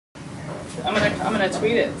I'm gonna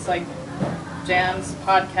tweet it. It's like Jan's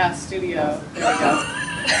podcast studio. There we go.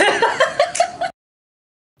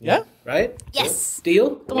 Yeah, right? Yes.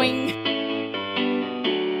 Deal? Boing.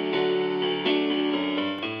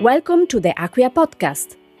 Welcome to the Acquia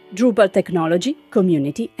podcast, Drupal technology,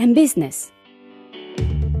 community, and business.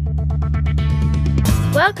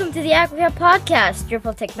 Welcome to the Acquia podcast,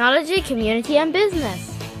 Drupal technology, community, and business.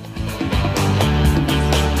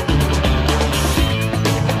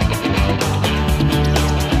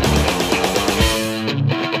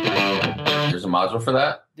 There's a module for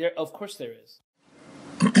that? Of course there is.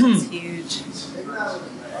 It's huge.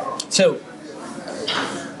 So,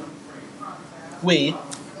 we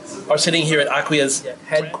are sitting here at Acquia's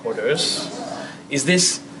headquarters.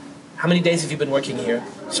 How many days have you been working here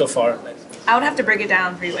so far? I would have to break it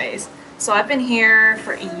down 3 ways. So I've been here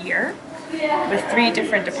for a year with 3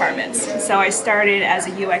 different departments. So I started as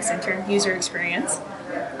a UX intern, user experience,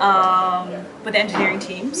 with the engineering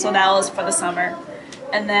team. So that was for the summer.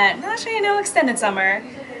 And then, extended summer.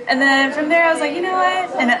 And then from there I was like, you know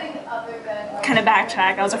what? And kind of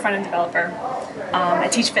backtrack. I was a front-end developer. I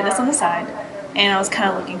teach fitness on the side. And I was kind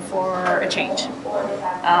of looking for a change.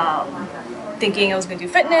 Thinking I was going to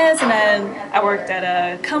do fitness, and then I worked at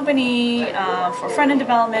a company for front-end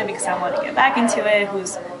development because I wanted to get back into it,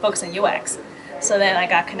 who's focused on UX. So then I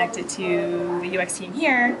got connected to the UX team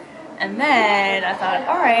here, and then I thought,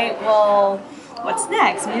 all right, well, what's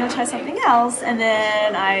next? Maybe I'll try something else. And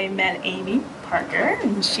then I met Amy Parker,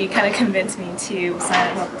 and she kind of convinced me to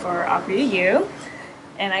sign up for Acquia U,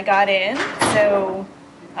 and I got in. So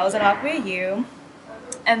I was in Acquia U,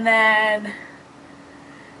 and then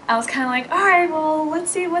I was kind of like, all right, well,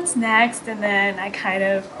 let's see what's next. And then I kind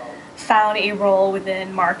of found a role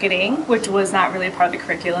within marketing, which was not really a part of the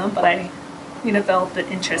curriculum, but I developed an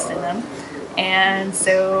interest in them. And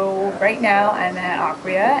so right now I'm at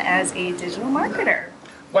Acquia as a digital marketer.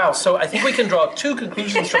 Wow, so I think we can draw 2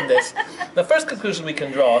 conclusions from this. The first conclusion we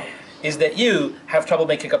can draw is that you have trouble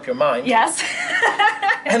making up your mind. Yes.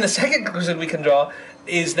 And the second conclusion we can draw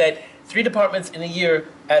is that 3 departments in a year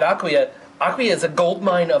at Acquia is a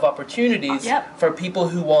goldmine of opportunities for people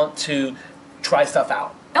who want to try stuff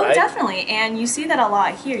out. Oh, right? definitely. And you see that a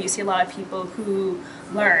lot here. You see a lot of people who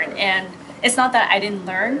learn. And it's not that I didn't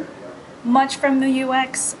learn much from the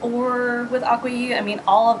UX or with Acquia U. I mean,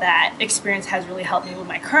 all of that experience has really helped me with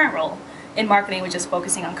my current role in marketing, which is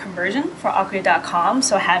focusing on conversion for Acquia.com.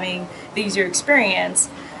 So having the user experience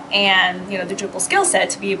and, the Drupal skill set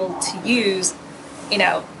to be able to use,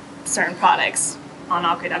 certain products on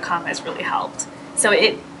Acquia.com has really helped. So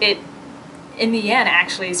it in the end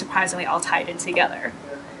actually surprisingly all tied in together.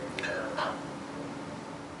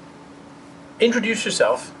 Introduce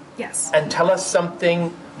yourself. Yes. And tell us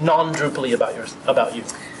something non-Drupal-y about you.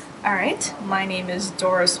 All right. My name is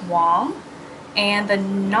Doris Wong, and the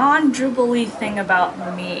non-Drupal-y thing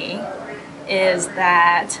about me is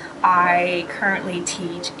that I currently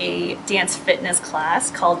teach a dance fitness class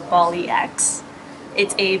called Bolly X.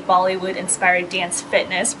 It's a Bollywood-inspired dance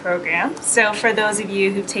fitness program. So for those of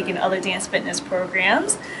you who've taken other dance fitness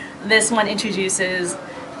programs, this one introduces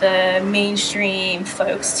the mainstream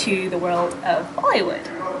folks to the world of Bollywood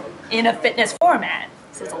in a fitness format.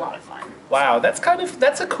 So it's a lot of fun. Wow, that's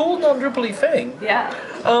a cool non-Drupal-y thing. Yeah.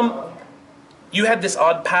 You had this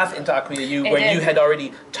odd path into Acquia U where you had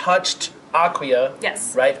already touched Acquia.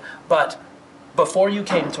 Yes. Right? But before you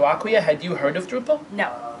came to Acquia, had you heard of Drupal?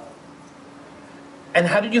 No. And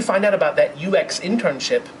how did you find out about that UX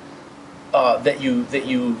internship that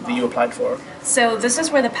you applied for? So this is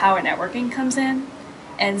where the power networking comes in.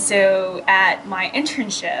 And so at my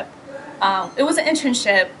internship, it was an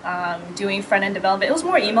internship doing front-end development. It was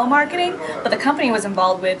more email marketing, but the company was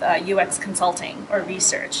involved with UX consulting or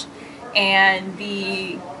research. And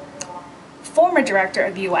the former director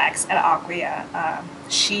of UX at Acquia,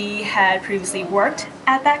 she had previously worked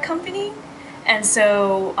at that company. And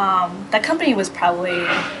so that company was probably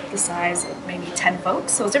the size of maybe 10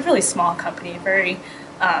 folks. So it was a really small company, very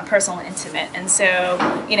personal and intimate. And so,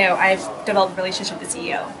 I've developed a relationship with the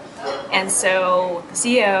CEO. And so the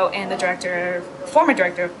CEO and the former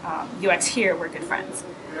director of UX here were good friends.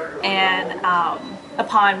 And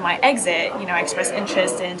upon my exit, I expressed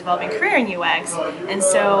interest in developing a career in UX. And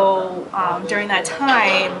so during that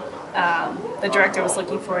time, the director was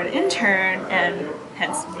looking for an intern, and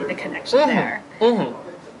hence made the connection there. Mm-hmm.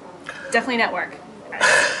 Definitely network.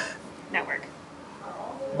 Network.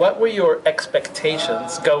 What were your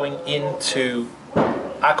expectations going into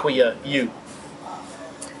Acquia U?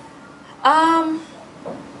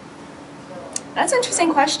 That's an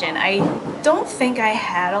interesting question. don't think I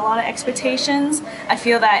had a lot of expectations. I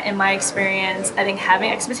feel that in my experience, I think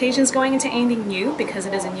having expectations going into anything new, because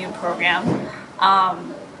it is a new program,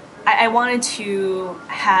 I wanted to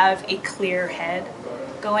have a clear head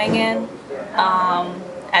going in,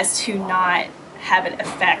 as to not have it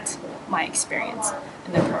affect my experience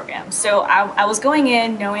in the program. So I was going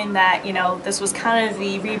in knowing that, you know, this was kind of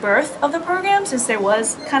the rebirth of the program, since there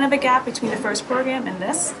was kind of a gap between the first program and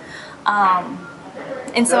this.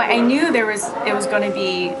 And so I knew it was going to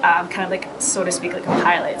be kind of like, so to speak, like a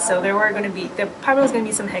pilot. So there probably was going to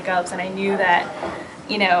be some hiccups, and I knew that,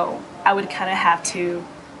 you know, I would kind of have to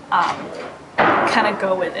kind of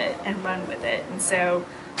go with it and run with it. And so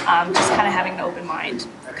just kind of having an open mind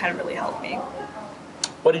kind of really helped me.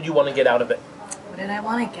 What did you want to get out of it? What did I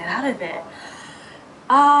want to get out of it?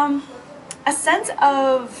 A sense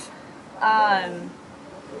of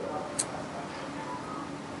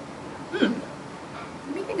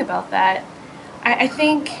let me think about that. I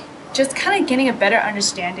think just kind of getting a better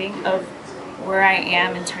understanding of where I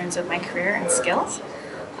am in terms of my career and skills.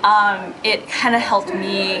 It kind of helped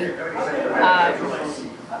me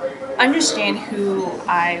understand who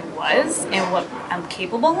I was and what I'm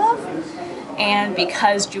capable of. And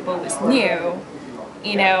because Drupal was new,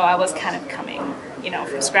 you know, I was kind of coming, you know,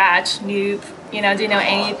 from scratch, noob, you know, didn't know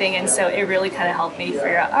anything. And so it really kind of helped me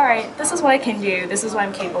figure out, all right, this is what I can do. This is what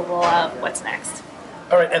I'm capable of. What's next?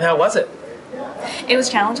 All right, and how was it? It was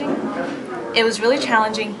challenging. It was really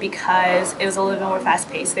challenging because it was a little bit more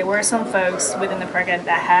fast-paced. There were some folks within the program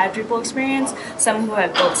that had Drupal experience, some who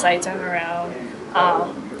had built sites on their own.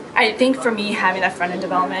 I think for me, having that front-end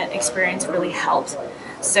development experience really helped.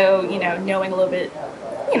 So, you know, knowing a little bit,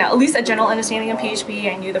 you know, at least a general understanding of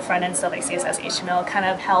PHP, I knew the front-end stuff like CSS, HTML kind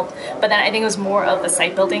of helped. But then I think it was more of the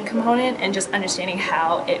site-building component and just understanding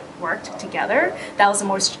how it worked together. That was the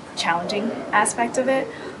most challenging aspect of it.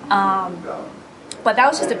 But that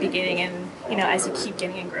was just the beginning, and you know, as you keep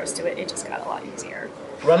getting engrossed to it, it just got a lot easier.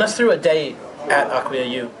 Run us through a day at Acquia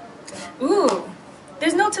U. Ooh,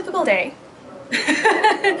 there's no typical day.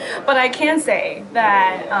 But I can say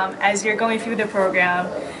that as you're going through the program,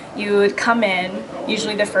 you would come in,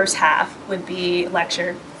 usually the first half would be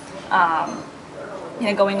lecture, you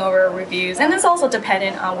know, going over reviews. And it's also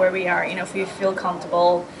dependent on where we are, you know, if we feel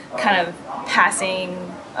comfortable kind of passing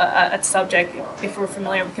a subject, if we're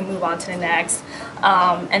familiar, we can move on to the next.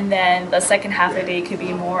 And then the second half of the day could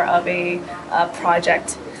be more of a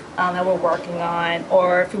project that we're working on,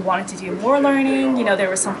 or if we wanted to do more learning, you know,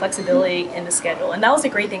 there was some flexibility in the schedule. And that was the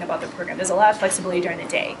great thing about the program. There's a lot of flexibility during the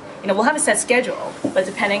day. You know, we'll have a set schedule, but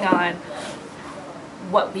depending on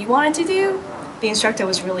what we wanted to do, the instructor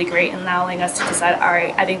was really great in allowing us to decide, all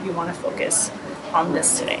right, I think we want to focus on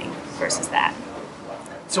this today versus that.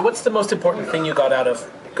 So what's the most important thing you got out of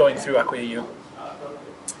going through Acquia U?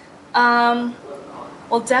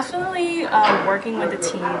 Well, definitely working with the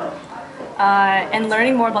team. And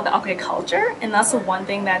learning more about the Acquia culture, and that's the one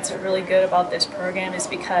thing that's really good about this program, is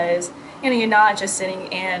because, you know, you're not just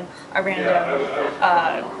sitting in a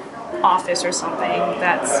random office or something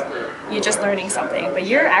you're just learning something, but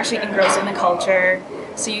you're actually engrossed in the culture,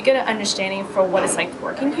 so you get an understanding for what it's like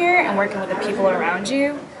working here and working with the people around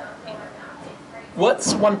you.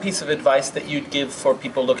 What's one piece of advice that you'd give for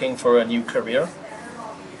people looking for a new career?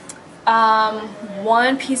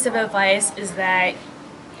 One piece of advice is that,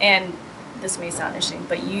 and this may sound interesting,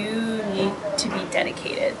 but you need to be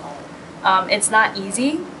dedicated. It's not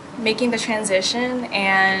easy making the transition,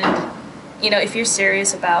 and you know, if you're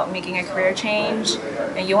serious about making a career change,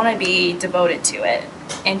 and you want to be devoted to it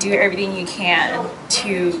and do everything you can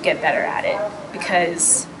to get better at it,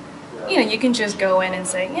 because you know, you can just go in and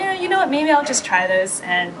say, yeah, you know what, maybe I'll just try this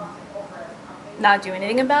and not do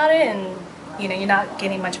anything about it, and you know, you're not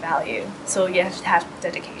getting much value. So you have to have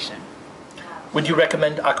dedication. Would you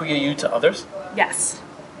recommend Acquia U to others? Yes.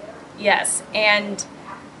 Yes. And,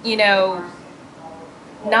 you know,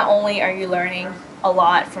 not only are you learning a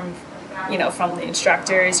lot from, you know, from the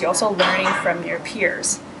instructors, you're also learning from your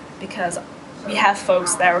peers, because we have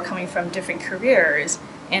folks that are coming from different careers,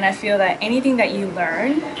 and I feel that anything that you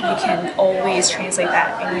learn, you can always translate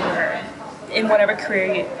that in whatever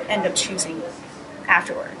career you end up choosing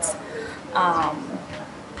afterwards.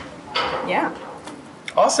 Yeah.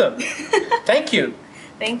 Awesome. Thank you.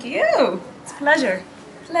 Thank you. It's a pleasure.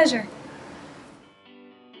 Pleasure.